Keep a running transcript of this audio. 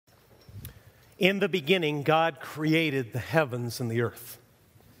In the beginning, God created the heavens and the earth.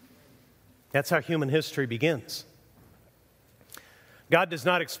 That's how human history begins. God does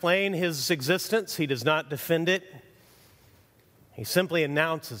not explain his existence. He does not defend it. He simply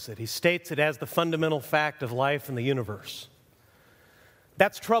announces it. He states it as the fundamental fact of life in the universe.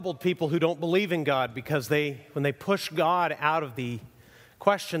 That's troubled people who don't believe in God because when they push God out of the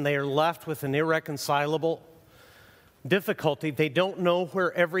question, they are left with an irreconcilable difficulty. They don't know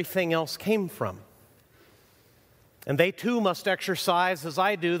where everything else came from. And they too must exercise, as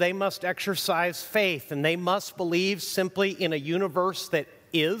I do, they must exercise faith, and they must believe simply in a universe that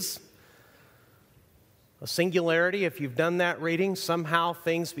is a singularity. If you've done that reading, somehow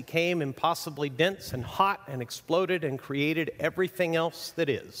things became impossibly dense and hot and exploded and created everything else that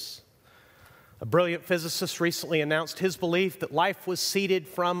is. A brilliant physicist recently announced his belief that life was seeded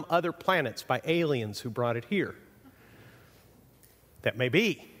from other planets by aliens who brought it here. That may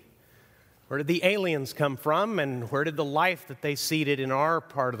be. Where did the aliens come from, and where did the life that they seeded in our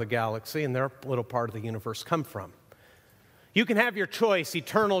part of the galaxy and their little part of the universe come from? You can have your choice,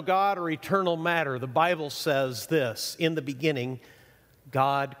 eternal God or eternal matter. The Bible says this: in the beginning,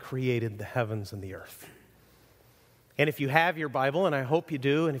 God created the heavens and the earth. And if you have your Bible, and I hope you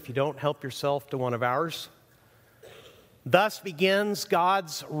do, and if you don't, help yourself to one of ours. Thus begins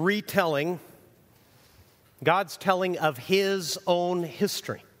God's retelling, God's telling of his own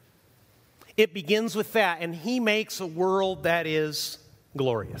history. It begins with that, and he makes a world that is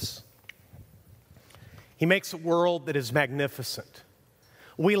glorious. He makes a world that is magnificent.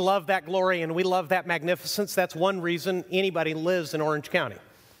 We love that glory and we love that magnificence. That's one reason anybody lives in Orange County.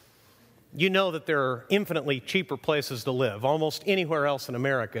 You know that there are infinitely cheaper places to live. Almost anywhere else in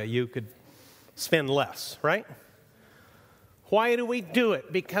America you could spend less, right? Why do we do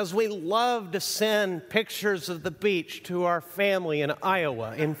it? Because we love to send pictures of the beach to our family in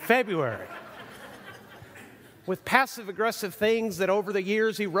Iowa in February with passive-aggressive things that over the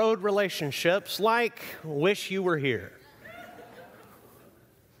years erode relationships, like, wish you were here. A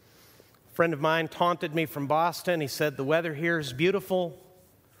friend of mine taunted me from Boston. He said, the weather here is beautiful,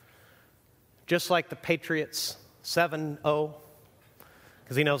 just like the Patriots 7-0,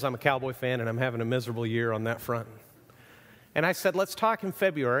 because he knows I'm a Cowboy fan and I'm having a miserable year on that front. And I said, let's talk in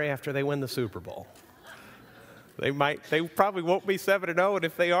February after they win the Super Bowl. They probably won't be 7-0, and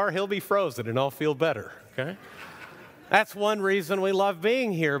if they are, he'll be frozen and I'll feel better, okay? That's one reason we love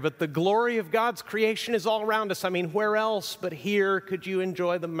being here, but the glory of God's creation is all around us. I mean, where else but here could you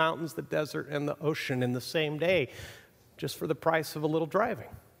enjoy the mountains, the desert, and the ocean in the same day, just for the price of a little driving?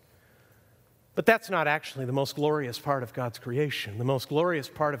 But that's not actually the most glorious part of God's creation. The most glorious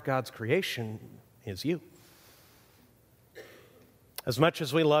part of God's creation is you. As much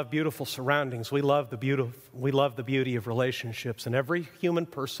as we love beautiful surroundings, we love the beauty of relationships, and every human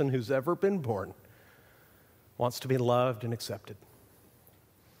person who's ever been born wants to be loved and accepted.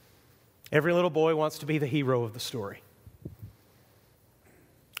 Every little boy wants to be the hero of the story.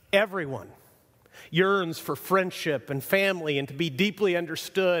 Everyone yearns for friendship and family and to be deeply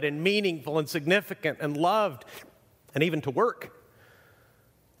understood and meaningful and significant and loved and even to work.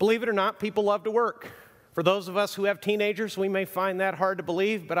 Believe it or not, people love to work. For those of us who have teenagers, we may find that hard to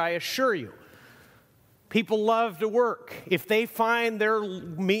believe, but I assure you, people love to work. If they find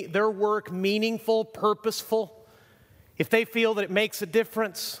their work meaningful, purposeful, if they feel that it makes a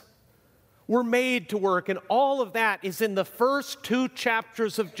difference, we're made to work. And all of that is in the first 2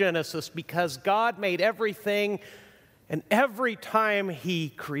 chapters of Genesis, because God made everything, and every time he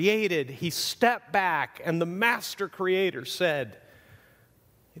created, he stepped back, and the master creator said,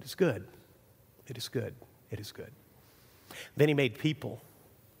 "It is good. It is good. It is good." Then he made people.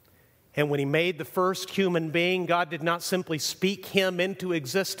 And when he made the first human being, God did not simply speak him into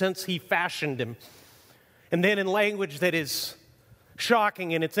existence, he fashioned him. And then in language that is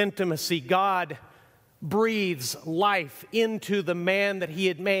shocking in its intimacy, God breathes life into the man that he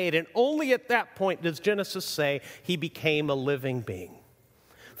had made. And only at that point does Genesis say he became a living being.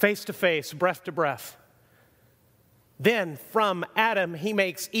 Face to face, breath to breath. Then from Adam, he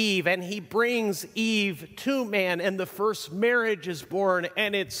makes Eve, and he brings Eve to man, and the first marriage is born,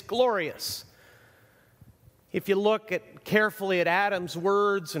 and it's glorious. If you look carefully at Adam's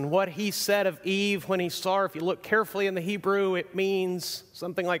words and what he said of Eve when he saw her, if you look carefully in the Hebrew, it means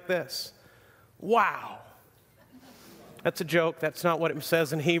something like this: wow. That's a joke. That's not what it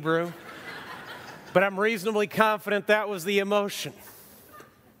says in Hebrew. But I'm reasonably confident that was the emotion.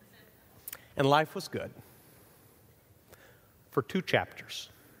 And life was good. For 2 chapters.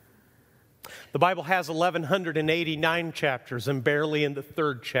 The Bible has 1,189 chapters, and barely in the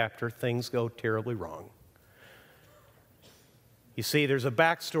 3rd chapter things go terribly wrong. You see, there's a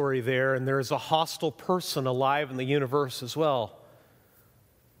backstory there, and there is a hostile person alive in the universe as well.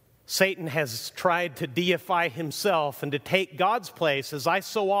 Satan has tried to deify himself and to take God's place, as I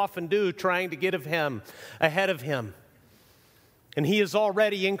so often do, trying to get ahead of him. And he is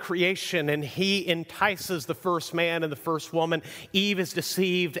already in creation, and he entices the first man and the first woman. Eve is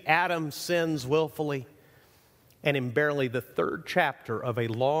deceived. Adam sins willfully. And in barely the third chapter of a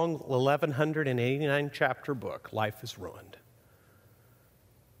long 1,189 chapter book, life is ruined.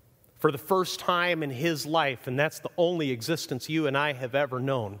 For the first time in his life, and that's the only existence you and I have ever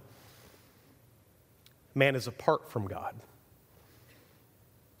known, man is apart from God.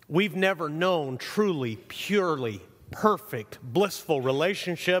 We've never known truly, purely, perfect, blissful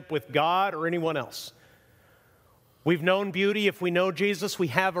relationship with God or anyone else. We've known beauty. If we know Jesus, we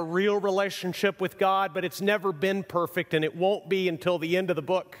have a real relationship with God, but it's never been perfect, and it won't be until the end of the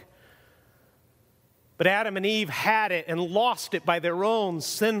book. But Adam and Eve had it and lost it by their own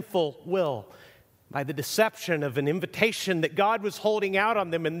sinful will, by the deception of an invitation that God was holding out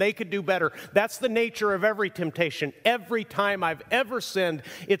on them and they could do better. That's the nature of every temptation. Every time I've ever sinned,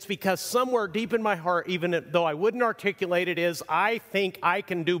 it's because somewhere deep in my heart, even though I wouldn't articulate it, is I think I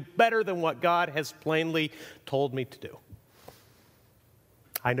can do better than what God has plainly told me to do.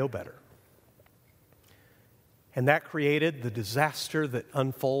 I know better. And that created the disaster that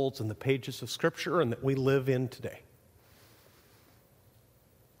unfolds in the pages of Scripture and that we live in today.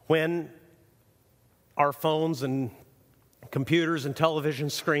 When our phones and computers and television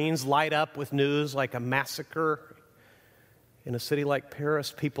screens light up with news like a massacre in a city like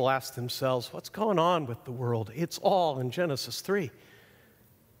Paris, people ask themselves, what's going on with the world? It's all in Genesis 3.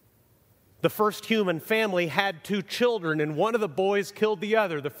 The first human family had 2 children, and one of the boys killed the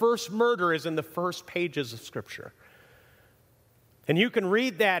other. The first murder is in the first pages of Scripture. And you can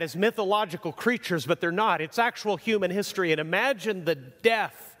read that as mythological creatures, but they're not. It's actual human history. And imagine the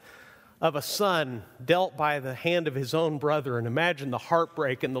death of a son dealt by the hand of his own brother, and imagine the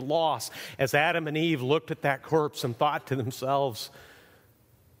heartbreak and the loss as Adam and Eve looked at that corpse and thought to themselves,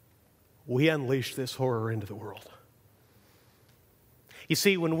 we unleashed this horror into the world. You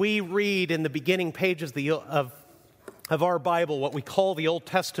see, when we read in the beginning pages of our Bible, what we call the Old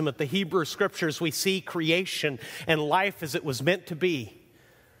Testament, the Hebrew Scriptures, we see creation and life as it was meant to be.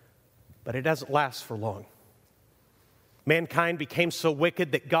 But it doesn't last for long. Mankind became so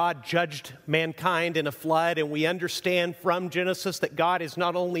wicked that God judged mankind in a flood, and we understand from Genesis that God is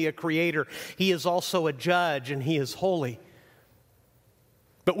not only a creator, He is also a judge, and He is holy.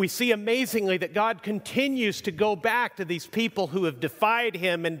 But we see amazingly that God continues to go back to these people who have defied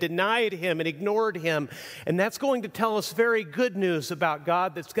Him and denied Him and ignored Him. And that's going to tell us very good news about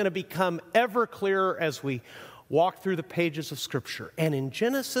God that's going to become ever clearer as we walk through the pages of Scripture. And in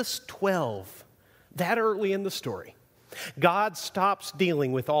Genesis 12, that early in the story, God stops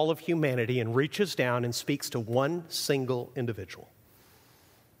dealing with all of humanity and reaches down and speaks to one single individual.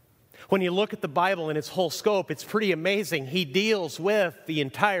 When you look at the Bible in its whole scope, it's pretty amazing. He deals with the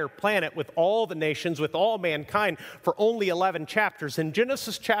entire planet, with all the nations, with all mankind for only 11 chapters. In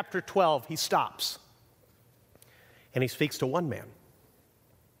Genesis chapter 12, he stops and he speaks to one man.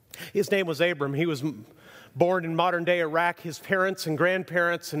 His name was Abram. He was born in modern-day Iraq. His parents and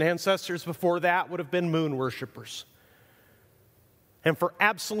grandparents and ancestors before that would have been moon worshipers. And for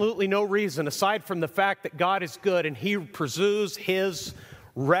absolutely no reason, aside from the fact that God is good and He pursues His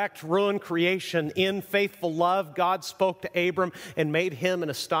wrecked, ruined creation in faithful love, God spoke to Abram and made him an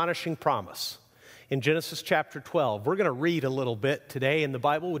astonishing promise. In Genesis chapter 12, we're going to read a little bit today in the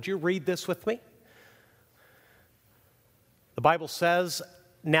Bible. Would you read this with me? The Bible says,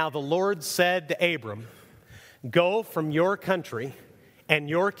 "Now the Lord said to Abram, 'Go from your country and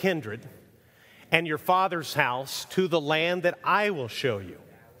your kindred and your father's house to the land that I will show you.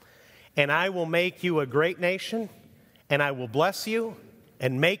 And I will make you a great nation, and I will bless you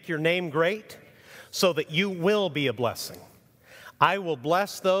and make your name great, so that you will be a blessing. I will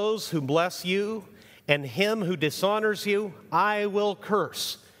bless those who bless you, and him who dishonors you I will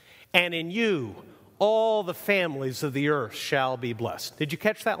curse. And in you all the families of the earth shall be blessed.'" Did you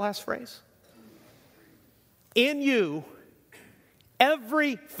catch that last phrase? In you,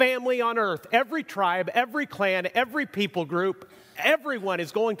 every family on earth, every tribe, every clan, every people group, everyone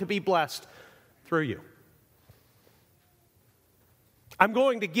is going to be blessed through you. I'm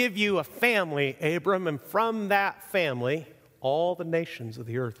going to give you a family, Abram, and from that family, all the nations of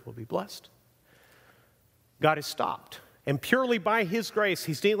the earth will be blessed. God has stopped, and purely by His grace,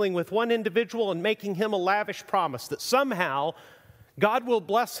 He's dealing with one individual and making him a lavish promise that somehow God will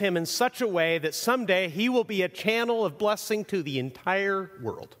bless him in such a way that someday he will be a channel of blessing to the entire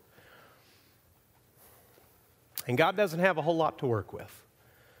world. And God doesn't have a whole lot to work with.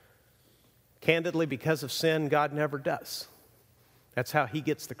 Candidly, because of sin, God never does. That's how He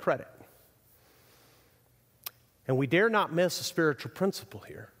gets the credit. And we dare not miss a spiritual principle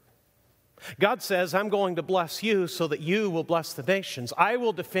here. God says, I'm going to bless you so that you will bless the nations. I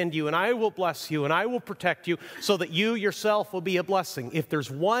will defend you and I will bless you and I will protect you so that you yourself will be a blessing. If there's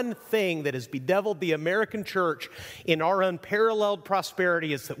one thing that has bedeviled the American church in our unparalleled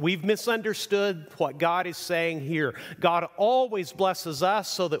prosperity, is that we've misunderstood what God is saying here. God always blesses us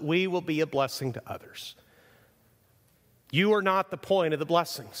so that we will be a blessing to others. You are not the point of the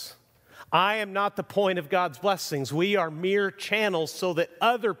blessings. I am not the point of God's blessings. We are mere channels so that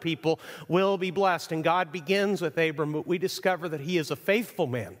other people will be blessed. And God begins with Abram, but we discover that he is a faithful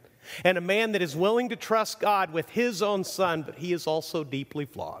man and a man that is willing to trust God with his own son, but he is also deeply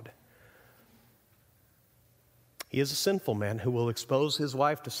flawed. He is a sinful man who will expose his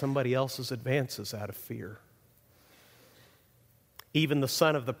wife to somebody else's advances out of fear. Even the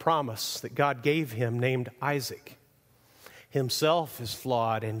son of the promise that God gave him, named Isaac, himself is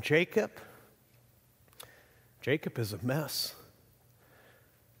flawed. And Jacob is a mess.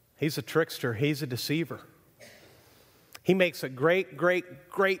 He's a trickster. He's a deceiver. He makes a great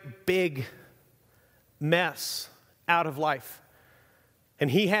big mess out of life. And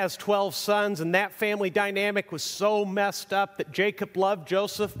he has 12 sons, and that family dynamic was so messed up that Jacob loved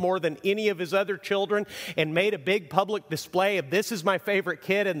Joseph more than any of his other children and made a big public display of, this is my favorite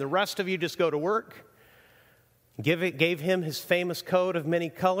kid, and the rest of you just go to work. Gave him his famous coat of many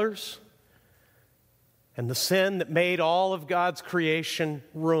colors. And the sin that made all of God's creation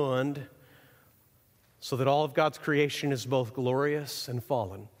ruined, so that all of God's creation is both glorious and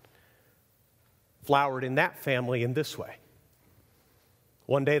fallen, flowered in that family in this way.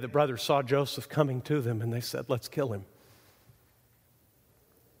 One day the brothers saw Joseph coming to them and they said, let's kill him.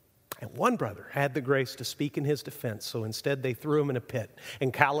 And one brother had the grace to speak in his defense, so instead they threw him in a pit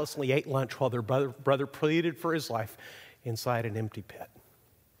and callously ate lunch while their brother pleaded for his life inside an empty pit.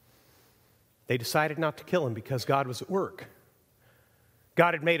 They decided not to kill him because God was at work.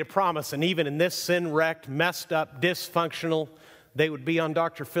 God had made a promise, and even in this sin-wrecked, messed up, dysfunctional, they would be on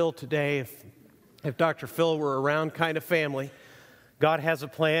Dr. Phil today if Dr. Phil were around kind of family. God has a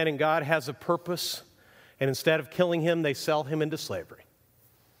plan and God has a purpose, and instead of killing him, they sell him into slavery.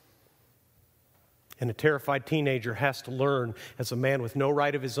 And a terrified teenager has to learn, as a man with no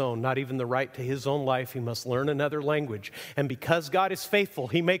right of his own, not even the right to his own life, he must learn another language. And because God is faithful,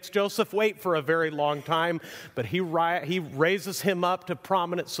 he makes Joseph wait for a very long time, but he raises him up to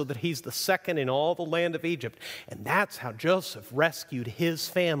prominence so that he's the second in all the land of Egypt. And that's how Joseph rescued his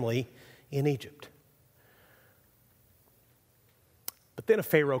family in Egypt. But then a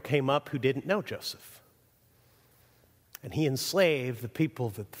Pharaoh came up who didn't know Joseph. And he enslaved the people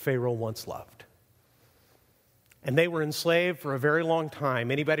that the Pharaoh once loved. And they were enslaved for a very long time.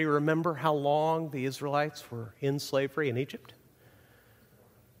 Anybody remember how long the Israelites were in slavery in Egypt?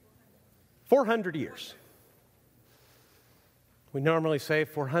 400 years. We normally say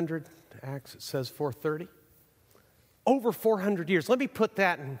 400. Acts, it says 430. Over 400 years. Let me put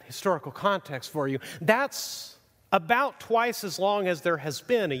that in historical context for you. That's about twice as long as there has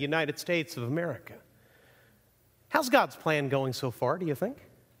been a United States of America. How's God's plan going so far, do you think?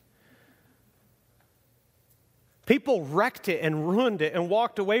 People wrecked it and ruined it and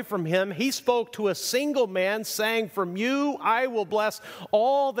walked away from him. He spoke to a single man saying, from you I will bless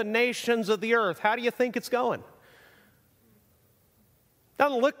all the nations of the earth. How do you think it's going?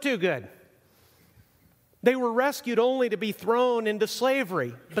 Doesn't look too good. They were rescued only to be thrown into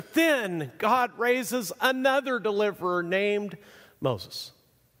slavery. But then God raises another deliverer named Moses.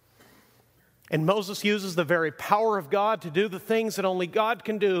 And Moses uses the very power of God to do the things that only God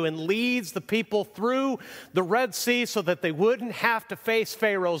can do, and leads the people through the Red Sea so that they wouldn't have to face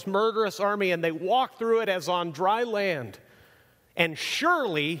Pharaoh's murderous army, and they walk through it as on dry land. And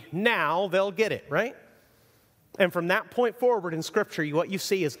surely now they'll get it, right? And from that point forward in Scripture, what you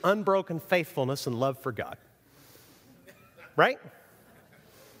see is unbroken faithfulness and love for God. Right?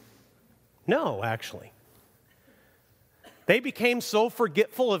 No, actually. They became so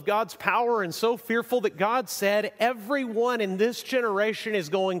forgetful of God's power and so fearful that God said, everyone in this generation is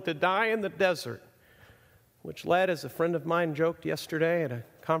going to die in the desert. Which led, as a friend of mine joked yesterday at a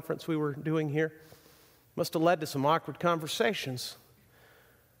conference we were doing here, must have led to some awkward conversations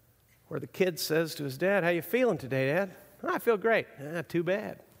where the kid says to his dad, how you feeling today, Dad? I feel great. Too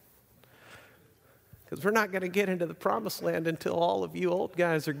bad. Because we're not going to get into the promised land until all of you old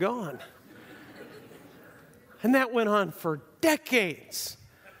guys are gone. And that went on for decades.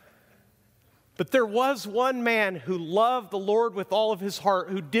 But there was one man who loved the Lord with all of his heart,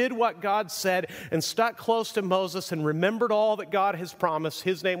 who did what God said and stuck close to Moses and remembered all that God has promised.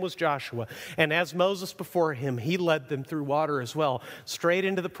 His name was Joshua. And as Moses before him, he led them through water as well, straight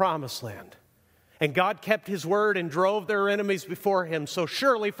into the promised land. And God kept his word and drove their enemies before him. So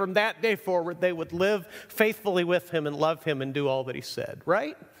surely from that day forward, they would live faithfully with him and love him and do all that he said,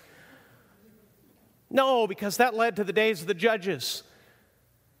 right? No, because that led to the days of the judges.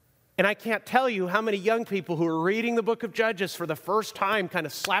 And I can't tell you how many young people who are reading the book of Judges for the first time kind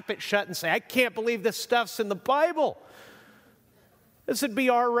of slap it shut and say, I can't believe this stuff's in the Bible. This would be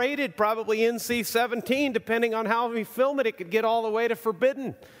R-rated, probably NC-17, depending on how we film it. It could get all the way to forbidden.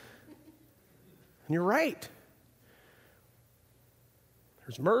 And you're right.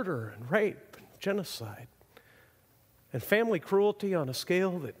 There's murder and rape and genocide and family cruelty on a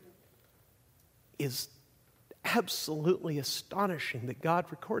scale that is absolutely astonishing that God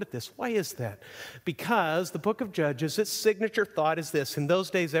recorded this. Why is that? Because the book of Judges, its signature thought is this: in those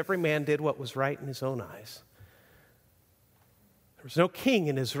days, every man did what was right in his own eyes. There was no king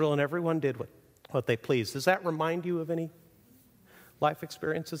in Israel, and everyone did what they pleased. Does that remind you of any life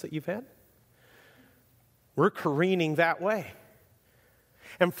experiences that you've had? We're careening that way.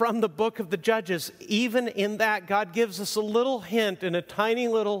 And from the book of the Judges, even in that, God gives us a little hint in a tiny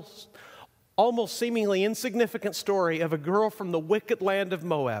little, almost seemingly insignificant story of a girl from the wicked land of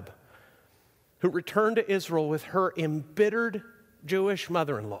Moab who returned to Israel with her embittered Jewish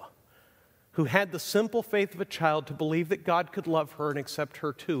mother-in-law, who had the simple faith of a child to believe that God could love her and accept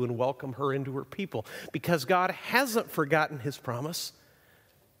her too and welcome her into her people, because God hasn't forgotten his promise.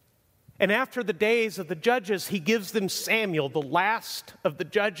 And after the days of the judges, he gives them Samuel, the last of the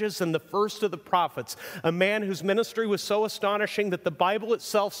judges and the first of the prophets, a man whose ministry was so astonishing that the Bible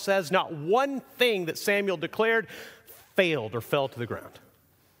itself says not one thing that Samuel declared failed or fell to the ground.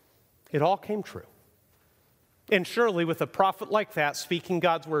 It all came true. And surely with a prophet like that speaking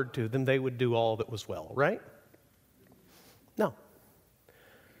God's word to them, they would do all that was well, right? No.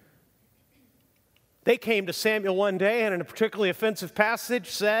 They came to Samuel one day and in a particularly offensive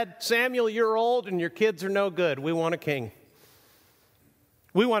passage said, Samuel, you're old and your kids are no good. We want a king.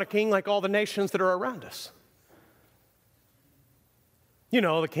 We want a king like all the nations that are around us. You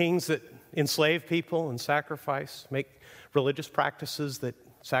know, the kings that enslave people and sacrifice, make religious practices that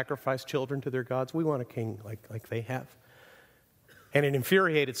sacrifice children to their gods. We want a king like they have. And it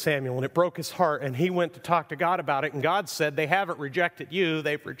infuriated Samuel and it broke his heart, and he went to talk to God about it, and God said, they haven't rejected you,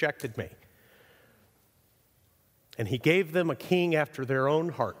 they've rejected me. And he gave them a king after their own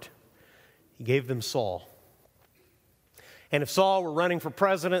heart. He gave them Saul. And if Saul were running for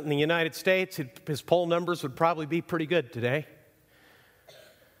president in the United States, his poll numbers would probably be pretty good today,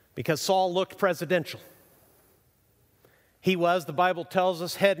 because Saul looked presidential. He was, the Bible tells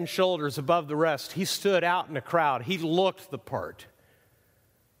us, head and shoulders above the rest. He stood out in a crowd. He looked the part.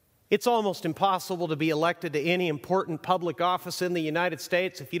 It's almost impossible to be elected to any important public office in the United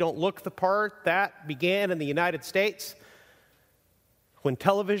States if you don't look the part. That began in the United States when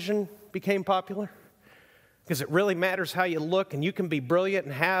television became popular, because it really matters how you look, and you can be brilliant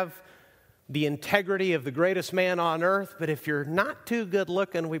and have the integrity of the greatest man on earth, but if you're not too good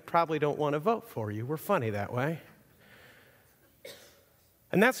looking, we probably don't want to vote for you. We're funny that way.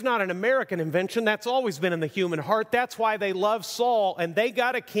 And that's not an American invention. That's always been in the human heart. That's why they love Saul, and they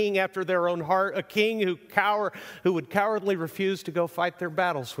got a king after their own heart, a king who would cowardly refuse to go fight their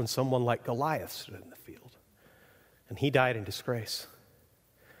battles when someone like Goliath stood in the field. And he died in disgrace.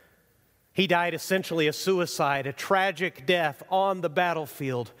 He died essentially a suicide, a tragic death on the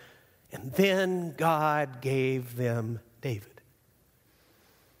battlefield. And then God gave them David,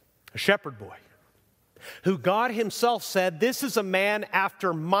 a shepherd boy, who God himself said, this is a man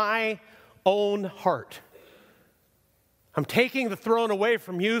after my own heart. I'm taking the throne away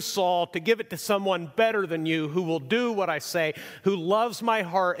from you, Saul, to give it to someone better than you, who will do what I say, who loves my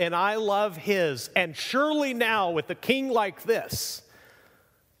heart and I love his. And surely now, with a king like this,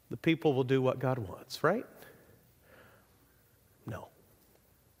 the people will do what God wants, right? No.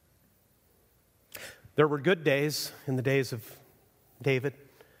 There were good days in the days of David.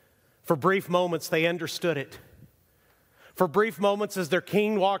 For brief moments, they understood it. For brief moments, as their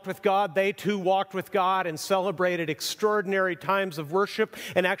king walked with God, they too walked with God and celebrated extraordinary times of worship,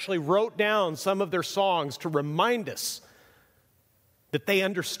 and actually wrote down some of their songs to remind us that they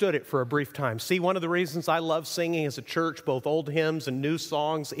understood it for a brief time. See, one of the reasons I love singing as a church, both old hymns and new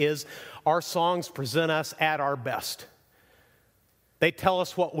songs, is our songs present us at our best. They tell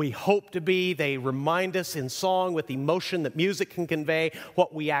us what we hope to be. They remind us in song with emotion that music can convey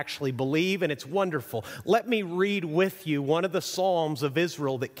what we actually believe, and it's wonderful. Let me read with you one of the Psalms of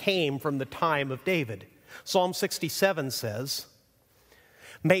Israel that came from the time of David. Psalm 67 says,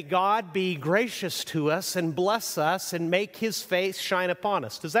 "May God be gracious to us and bless us and make his face shine upon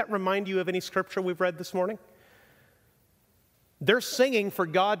us." Does that remind you of any scripture we've read this morning? They're singing for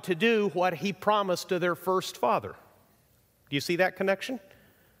God to do what he promised to their first father. Do you see that connection?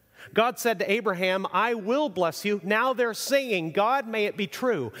 God said to Abraham, "I will bless you." Now they're singing, "God, may it be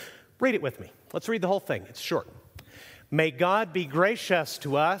true." Read it with me. Let's read the whole thing. It's short. "May God be gracious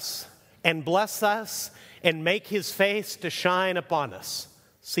to us and bless us and make his face to shine upon us.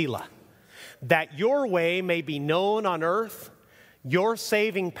 Selah. That your way may be known on earth, your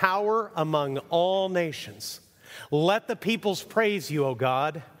saving power among all nations. Let the peoples praise you, O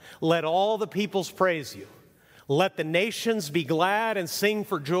God. Let all the peoples praise you. Let the nations be glad and sing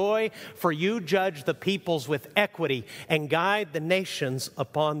for joy, for you judge the peoples with equity and guide the nations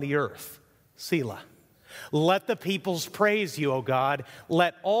upon the earth." Selah. Let the peoples praise you, O God.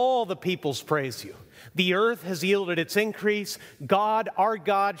 Let all the peoples praise you. The earth has yielded its increase. God, our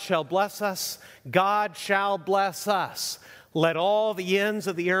God, shall bless us. God shall bless us. Let all the ends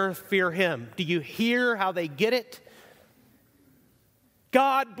of the earth fear him. Do you hear how they get it?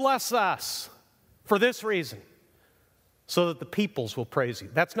 God bless us for this reason, so that the peoples will praise you.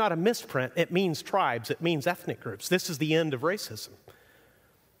 That's not a misprint. It means tribes. It means ethnic groups. This is the end of racism.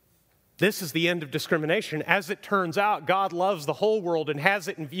 This is the end of discrimination. As it turns out, God loves the whole world and has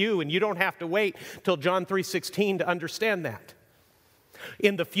it in view, and you don't have to wait till John 3:16 to understand that.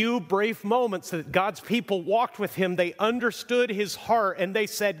 In the few brief moments that God's people walked with him, they understood his heart, and they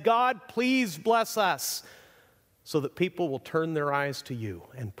said, "God, please bless us," so that people will turn their eyes to you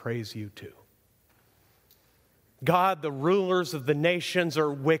and praise you too. God, the rulers of the nations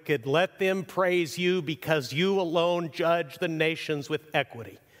are wicked. Let them praise you because you alone judge the nations with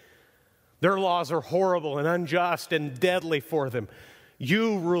equity. Their laws are horrible and unjust and deadly for them.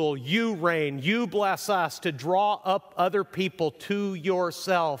 You rule, you reign, you bless us to draw up other people to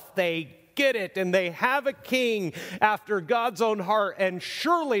yourself. They get it, and they have a king after God's own heart, and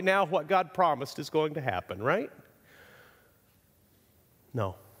surely now what God promised is going to happen, right?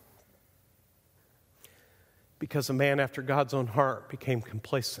 No. Because a man after God's own heart became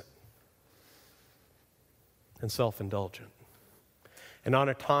complacent and self-indulgent. And on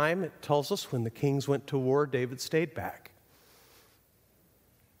a time, it tells us, when the kings went to war, David stayed back.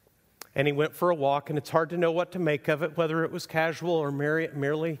 And he went for a walk, and it's hard to know what to make of it, whether it was casual or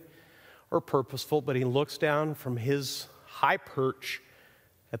merely or purposeful, but he looks down from his high perch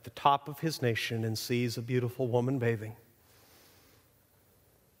at the top of his nation and sees a beautiful woman bathing.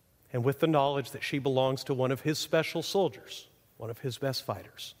 And with the knowledge that she belongs to one of his special soldiers, one of his best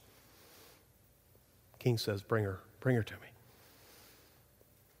fighters, King says, bring her to me.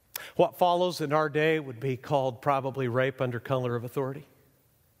 What follows in our day would be called probably rape under color of authority.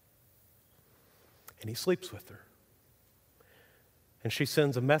 And he sleeps with her. And she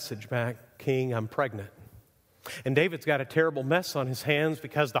sends a message back, "King, I'm pregnant." And David's got a terrible mess on his hands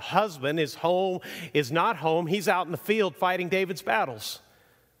because the husband is not home. He's out in the field fighting David's battles.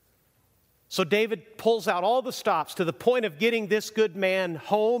 So David pulls out all the stops to the point of getting this good man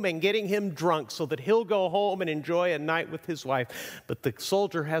home and getting him drunk so that he'll go home and enjoy a night with his wife. But the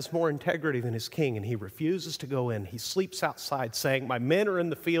soldier has more integrity than his king, and he refuses to go in. He sleeps outside saying, "My men are in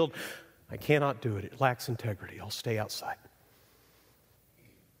the field. I cannot do it. It lacks integrity. I'll stay outside."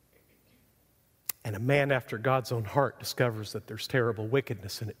 And a man after God's own heart discovers that there's terrible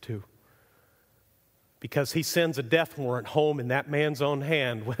wickedness in it too. Because he sends a death warrant home in that man's own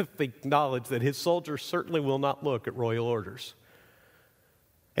hand with the knowledge that his soldiers certainly will not look at royal orders.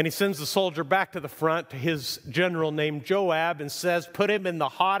 And he sends the soldier back to the front to his general named Joab and says, "Put him in the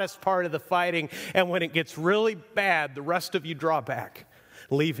hottest part of the fighting, and when it gets really bad, the rest of you draw back.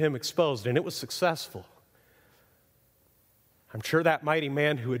 Leave him exposed." And it was successful. I'm sure that mighty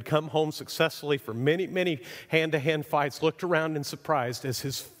man who had come home successfully from many, many hand-to-hand fights looked around in surprise as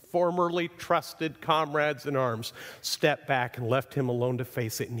his formerly trusted comrades in arms stepped back and left him alone to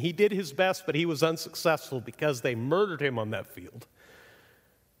face it. And he did his best, but he was unsuccessful because they murdered him on that field.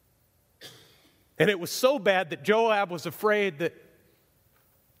 And it was so bad that Joab was afraid that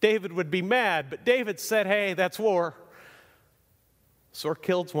David would be mad. But David said, "Hey, that's war. Sword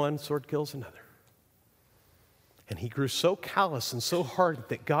kills one, sword kills another." And he grew so callous and so hardened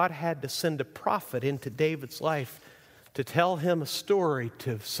that God had to send a prophet into David's life to tell him a story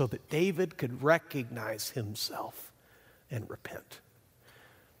so that David could recognize himself and repent.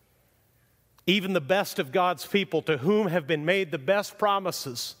 Even the best of God's people, to whom have been made the best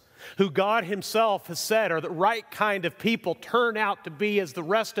promises, who God himself has said are the right kind of people, turn out to be, as the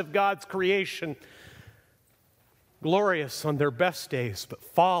rest of God's creation, glorious on their best days, but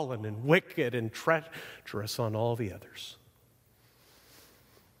fallen and wicked and treacherous on all the others.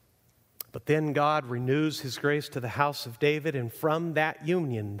 But then God renews his grace to the house of David, and from that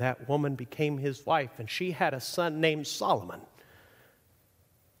union, that woman became his wife, and she had a son named Solomon.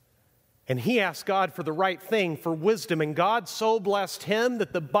 And he asked God for the right thing, for wisdom, and God so blessed him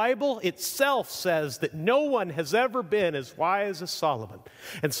that the Bible itself says that no one has ever been as wise as Solomon.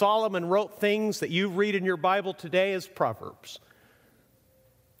 And Solomon wrote things that you read in your Bible today as Proverbs.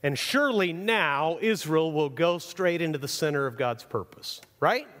 And surely now Israel will go straight into the center of God's purpose,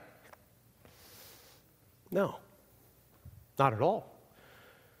 right? No, not at all.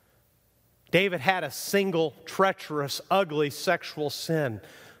 David had a single, treacherous, ugly sexual sin.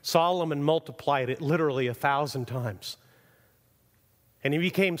 Solomon multiplied it literally 1,000 times. And he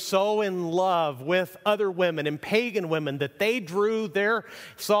became so in love with other women and pagan women that they drew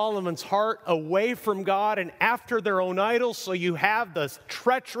Solomon's heart away from God and after their own idols. So you have this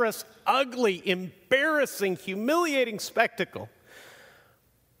treacherous, ugly, embarrassing, humiliating spectacle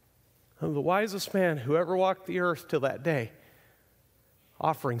of the wisest man who ever walked the earth till that day,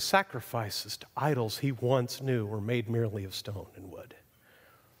 offering sacrifices to idols he once knew were made merely of stone and wood.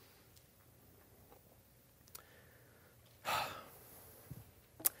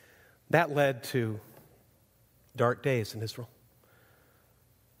 That led to dark days in Israel.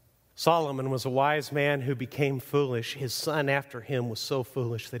 Solomon was a wise man who became foolish. His son after him was so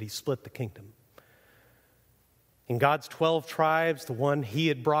foolish that he split the kingdom. In God's 12 tribes, the one he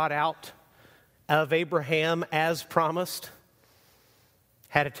had brought out of Abraham as promised,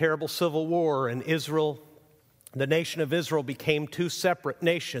 had a terrible civil war, and Israel, the nation of Israel, became two separate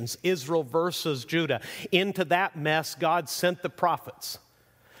nations, Israel versus Judah. Into that mess, God sent the prophets,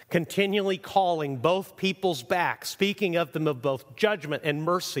 continually calling both peoples back, speaking of them of both judgment and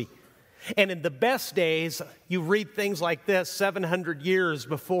mercy. And in the best days, you read things like this, 700 years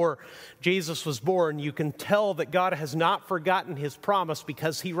before Jesus was born, you can tell that God has not forgotten his promise,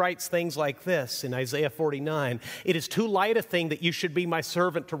 because he writes things like this in Isaiah 49. It is too light a thing that you should be my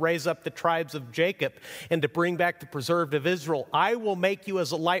servant to raise up the tribes of Jacob and to bring back the preserved of Israel. I will make you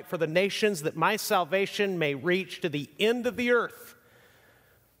as a light for the nations, that my salvation may reach to the end of the earth.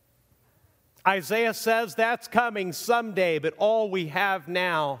 Isaiah says that's coming someday, but all we have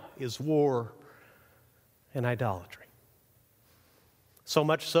now is war and idolatry. So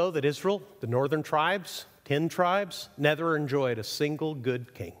much so that Israel, the northern tribes, 10 tribes, never enjoyed a single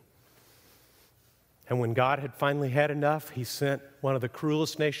good king. And when God had finally had enough, he sent one of the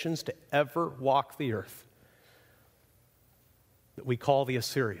cruelest nations to ever walk the earth, that we call the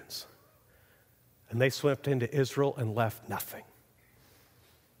Assyrians. And they swept into Israel and left nothing.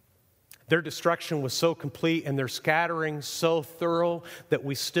 Their destruction was so complete and their scattering so thorough that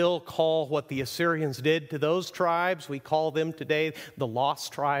we still call what the Assyrians did to those tribes, we call them today the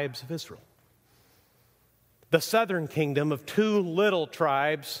lost tribes of Israel. The southern kingdom of two little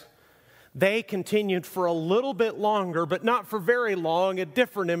tribes, they continued for a little bit longer, but not for very long. A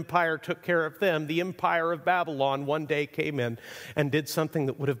different empire took care of them. The empire of Babylon one day came in and did something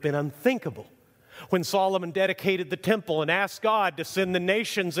that would have been unthinkable. When Solomon dedicated the temple and asked God to send the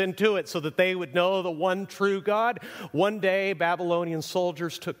nations into it so that they would know the one true God, one day Babylonian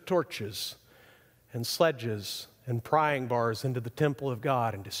soldiers took torches and sledges and prying bars into the temple of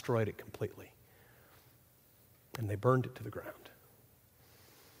God and destroyed it completely. And they burned it to the ground.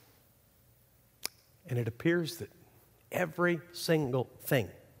 And it appears that every single thing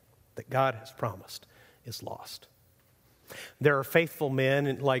that God has promised is lost. There are faithful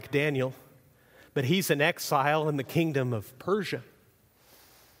men like Daniel, but he's in exile in the kingdom of Persia.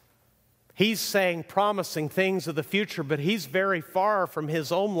 He's saying promising things of the future, but he's very far from his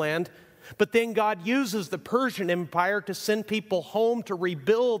homeland. But then God uses the Persian Empire to send people home to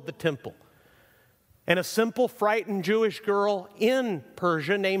rebuild the temple. And a simple, frightened Jewish girl in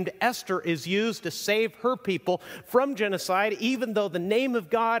Persia named Esther is used to save her people from genocide, even though the name of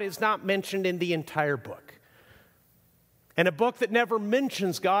God is not mentioned in the entire book. And a book that never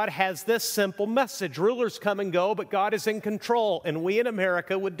mentions God has this simple message: rulers come and go, but God is in control. And we in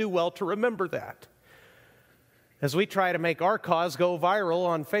America would do well to remember that. As we try to make our cause go viral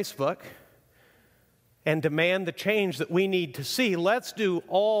on Facebook and demand the change that we need to see, let's do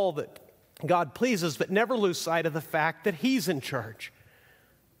all that God pleases, but never lose sight of the fact that he's in charge.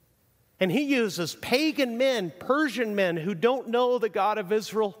 And he uses pagan men, Persian men who don't know the God of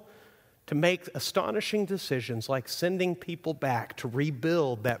Israel, to make astonishing decisions like sending people back to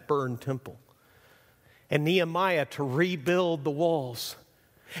rebuild that burned temple. and Nehemiah to rebuild the walls.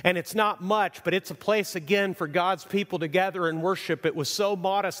 And it's not much, but it's a place again for God's people to gather and worship. It was so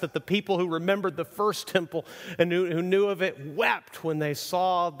modest that the people who remembered the first temple and who knew of it wept when they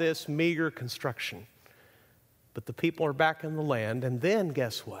saw this meager construction. But the people are back in the land, and then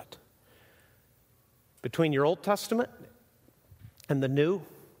guess what? Between your Old Testament and the New,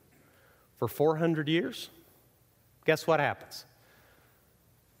 for 400 years, guess what happens?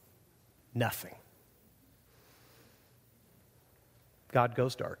 Nothing. God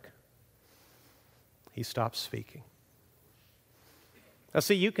goes dark. He stops speaking. Now,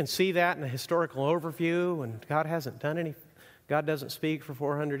 see, you can see that in a historical overview, and God doesn't speak for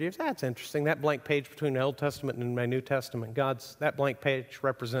 400 years. That's interesting. That blank page between the Old Testament and my New Testament, that blank page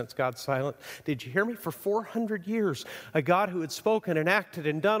represents God's silent. Did you hear me? For 400 years, a God who had spoken and acted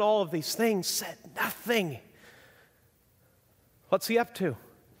and done all of these things said nothing. What's he up to?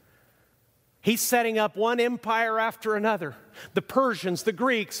 He's setting up one empire after another. The Persians, the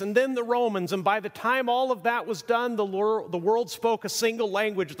Greeks, and then the Romans. And by the time all of that was done, the world spoke a single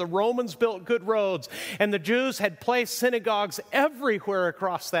language. The Romans built good roads, and the Jews had placed synagogues everywhere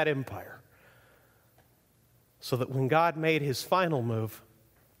across that empire. So that when God made his final move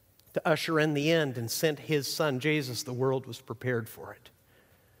to usher in the end and sent his son Jesus, the world was prepared for it.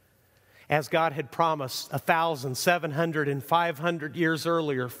 As God had promised 1,700 and 500 years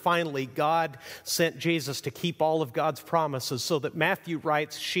earlier, finally God sent Jesus to keep all of God's promises, so that Matthew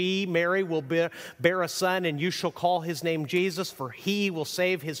writes, "She, Mary, will bear a son, and you shall call his name Jesus, for he will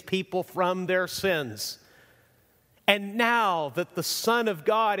save his people from their sins." And now that the Son of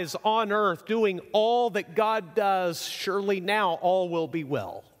God is on earth doing all that God does, surely now all will be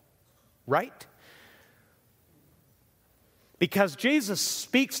well, right? Because Jesus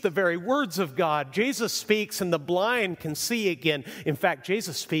speaks the very words of God. Jesus speaks and the blind can see again. In fact,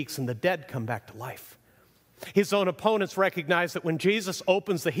 Jesus speaks and the dead come back to life. His own opponents recognize that when Jesus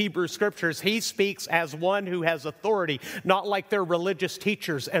opens the Hebrew Scriptures, he speaks as one who has authority, not like their religious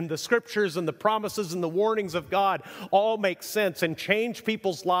teachers. And the Scriptures and the promises and the warnings of God all make sense and change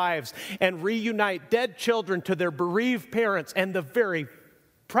people's lives and reunite dead children to their bereaved parents, and the very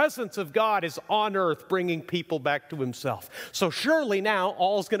presence of God is on earth bringing people back to himself. So surely now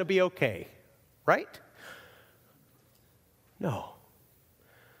all's going to be okay, right? No.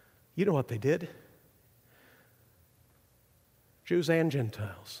 You know what they did? Jews and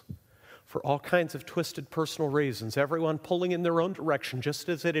Gentiles, for all kinds of twisted personal reasons, everyone pulling in their own direction, just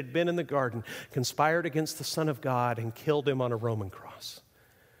as it had been in the garden, conspired against the Son of God and killed him on a Roman cross.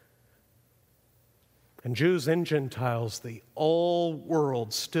 And Jews and Gentiles, the whole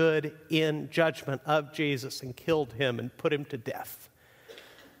world stood in judgment of Jesus and killed him and put him to death.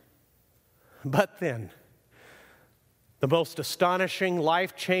 But then, the most astonishing,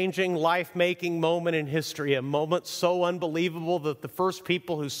 life-changing, life-making moment in history, a moment so unbelievable that the first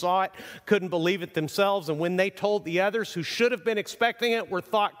people who saw it couldn't believe it themselves, and when they told the others who should have been expecting it were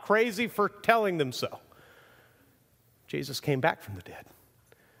thought crazy for telling them so. Jesus came back from the dead,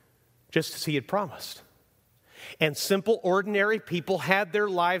 just as he had promised. And simple, ordinary people had their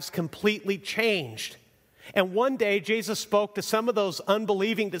lives completely changed. And one day, Jesus spoke to some of those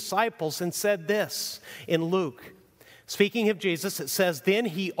unbelieving disciples and said this in Luke. Speaking of Jesus, it says, "Then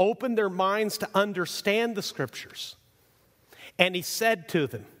he opened their minds to understand the Scriptures. And he said to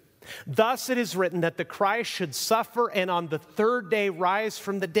them, 'Thus it is written that the Christ should suffer and on the third day rise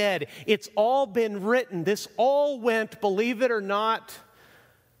from the dead.'" It's all been written. This all went, believe it or not,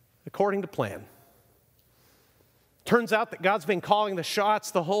 according to plan. Turns out that God's been calling the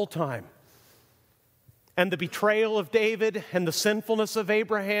shots the whole time. And the betrayal of David and the sinfulness of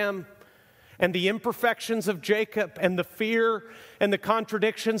Abraham and the imperfections of Jacob and the fear and the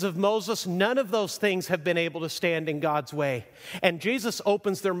contradictions of Moses, none of those things have been able to stand in God's way. And Jesus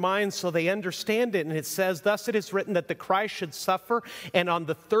opens their minds so they understand it. And it says, "Thus it is written that the Christ should suffer and on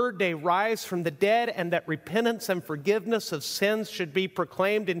the third day rise from the dead, and that repentance and forgiveness of sins should be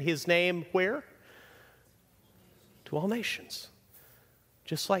proclaimed in his name." Where? To all nations,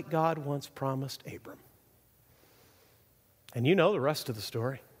 just like God once promised Abram. And you know the rest of the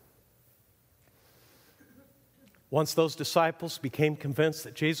story. Once those disciples became convinced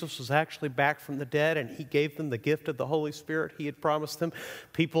that Jesus was actually back from the dead and he gave them the gift of the Holy Spirit he had promised them,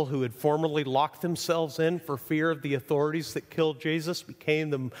 people who had formerly locked themselves in for fear of the authorities that killed Jesus became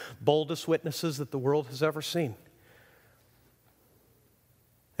the boldest witnesses that the world has ever seen.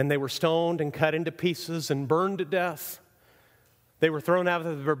 And they were stoned and cut into pieces and burned to death. They were thrown out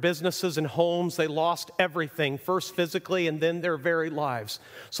of their businesses and homes. They lost everything, first physically and then their very lives,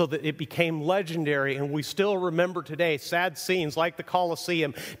 so that it became legendary. And we still remember today sad scenes like the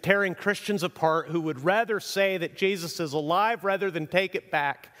Colosseum tearing Christians apart who would rather say that Jesus is alive rather than take it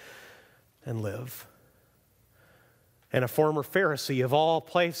back and live. And a former Pharisee of all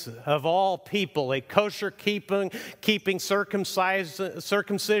places, of all people, a kosher-keeping,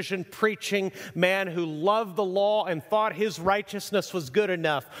 circumcision preaching man who loved the law and thought his righteousness was good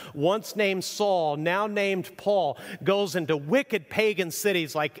enough, once named Saul, now named Paul, goes into wicked pagan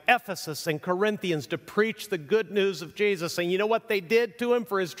cities like Ephesus and Corinthians to preach the good news of Jesus. And you know what they did to him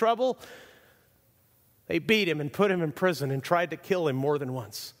for his trouble? They beat him and put him in prison and tried to kill him more than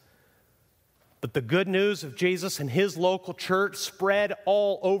once. But the good news of Jesus and his local church spread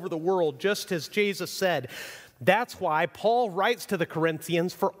all over the world, just as Jesus said. That's why Paul writes to the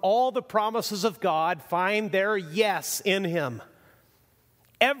Corinthians, for all the promises of God find their yes in him.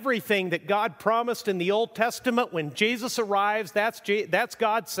 Everything that God promised in the Old Testament, when Jesus arrives, that's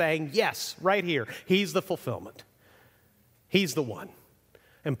God saying, yes, right here. He's the fulfillment. He's the one.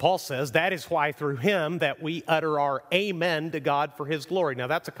 And Paul says that is why through him that we utter our amen to God for his glory. Now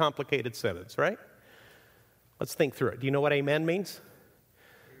that's a complicated sentence, right? Let's think through it. Do you know what amen means?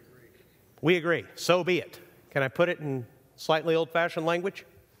 We agree. So be it. Can I put it in slightly old-fashioned language?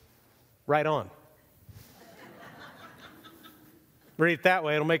 Right on. Read it that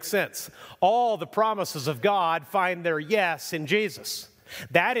way, it'll make sense. All the promises of God find their yes in Jesus.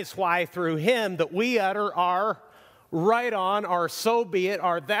 That is why through him that we utter our right on, our so be it,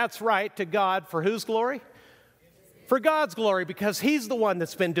 our that's right to God for whose glory? For God's glory, because he's the one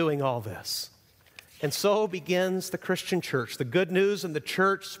that's been doing all this. And so begins the Christian church. The good news in the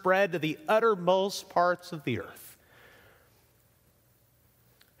church spread to the uttermost parts of the earth.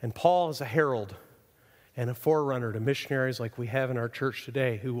 And Paul is a herald and a forerunner to missionaries like we have in our church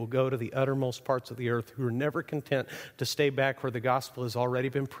today, who will go to the uttermost parts of the earth, who are never content to stay back where the gospel has already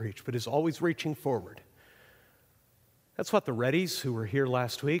been preached, but is always reaching forward. That's what the Reddys, who were here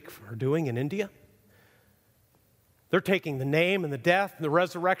last week, are doing in India. They're taking the name and the death and the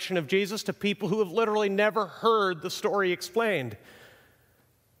resurrection of Jesus to people who have literally never heard the story explained.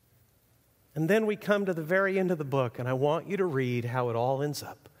 And then we come to the very end of the book, and I want you to read how it all ends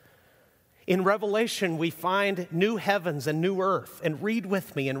up. In Revelation, we find new heavens and new earth. And read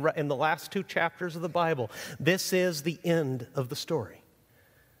with me in the last 2 chapters of the Bible. This is the end of the story.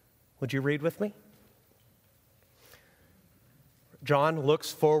 Would you read with me? John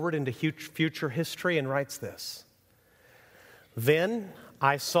looks forward into future history and writes this. Then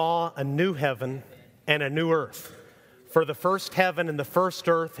I saw a new heaven and a new earth. For the first heaven and the first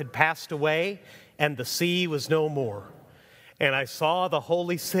earth had passed away, and the sea was no more. And I saw the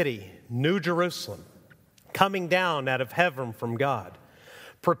holy city, New Jerusalem, coming down out of heaven from God,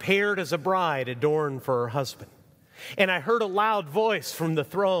 prepared as a bride adorned for her husband. And I heard a loud voice from the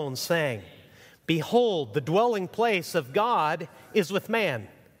throne saying, Behold, the dwelling place of God is with man.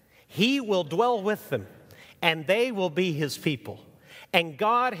 He will dwell with them, and they will be his people. And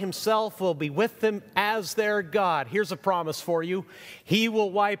God himself will be with them as their God. Here's a promise for you. He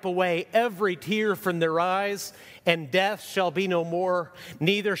will wipe away every tear from their eyes, and death shall be no more.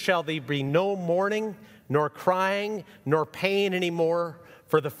 Neither shall there be no mourning, nor crying, nor pain anymore,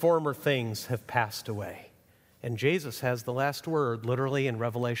 for the former things have passed away. And Jesus has the last word, literally in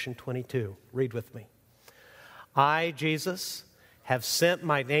Revelation 22. Read with me. I, Jesus, have sent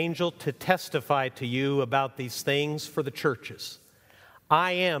my angel to testify to you about these things for the churches.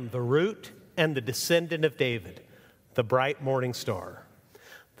 I am the root and the descendant of David, the bright morning star.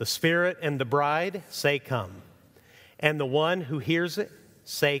 The Spirit and the bride say, Come. And the one who hears it,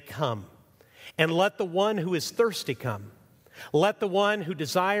 say, Come. And let the one who is thirsty come. Let the one who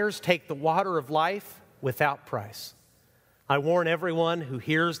desires take the water of life without price. I warn everyone who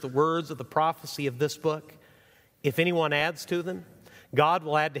hears the words of the prophecy of this book, if anyone adds to them, God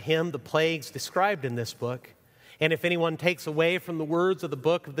will add to him the plagues described in this book. And if anyone takes away from the words of the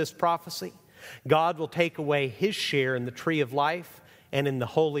book of this prophecy, God will take away his share in the tree of life and in the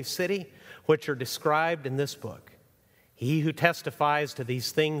holy city, which are described in this book. He who testifies to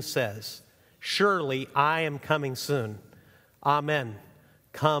these things says, Surely I am coming soon. Amen.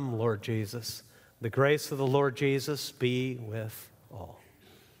 Come, Lord Jesus. The grace of the Lord Jesus be with all.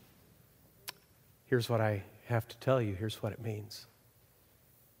 Here's what I have to tell you. Here's what it means.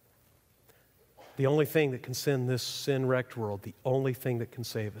 The only thing that can send this sin-wrecked world, the only thing that can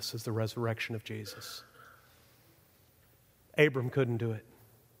save us is the resurrection of Jesus. Abram couldn't do it.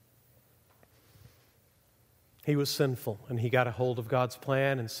 He was sinful, and he got a hold of God's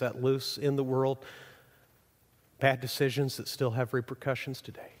plan and set loose in the world bad decisions that still have repercussions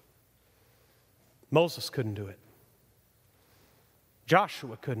today. Moses couldn't do it.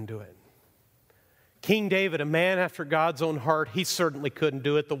 Joshua couldn't do it. King David, a man after God's own heart, he certainly couldn't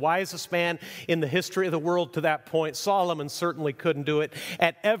do it. The wisest man in the history of the world to that point, Solomon, certainly couldn't do it.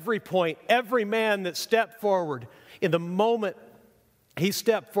 At every point, every man that stepped forward, in the moment he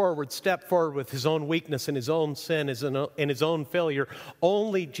stepped forward with his own weakness and his own sin and his own failure.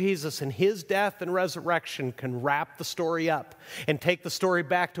 Only Jesus and his death and resurrection can wrap the story up and take the story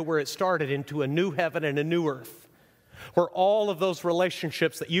back to where it started, into a new heaven and a new earth, where all of those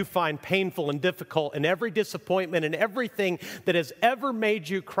relationships that you find painful and difficult, and every disappointment and everything that has ever made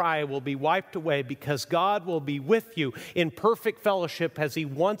you cry will be wiped away, because God will be with you in perfect fellowship as he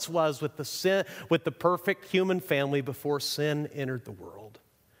once was with the perfect human family before sin entered the world.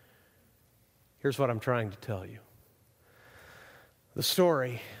 Here's what I'm trying to tell you. The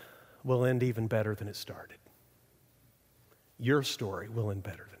story will end even better than it started. Your story will end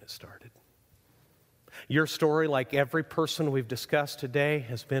better than it started. Your story, like every person we've discussed today,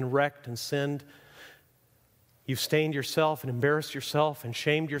 has been wrecked and sinned. You've stained yourself and embarrassed yourself and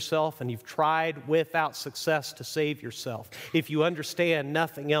shamed yourself, and you've tried without success to save yourself. If you understand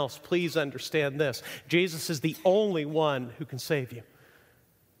nothing else, please understand this. Jesus is the only one who can save you.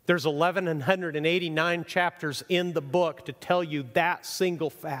 There's 1,189 chapters in the book to tell you that single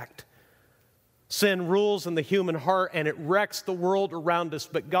fact. Sin rules in the human heart, and it wrecks the world around us.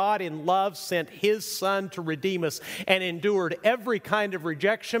 But God in love sent his Son to redeem us and endured every kind of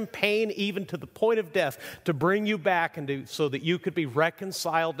rejection, pain, even to the point of death, to bring you back and so that you could be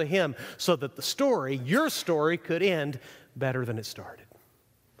reconciled to him, so that the story, your story, could end better than it started.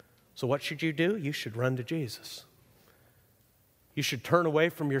 So what should you do? You should run to Jesus. You should turn away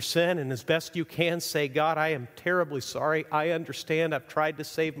from your sin and, as best you can, say, God, I am terribly sorry. I understand I've tried to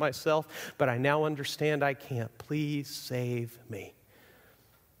save myself, but I now understand I can't. Please save me.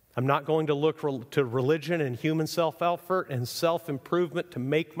 I'm not going to look to religion and human self-effort and self-improvement to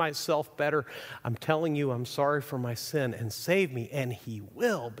make myself better. I'm telling you I'm sorry for my sin, and save me. And he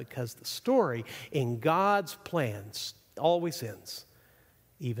will, because the story in God's plans always ends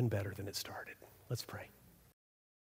even better than it started. Let's pray.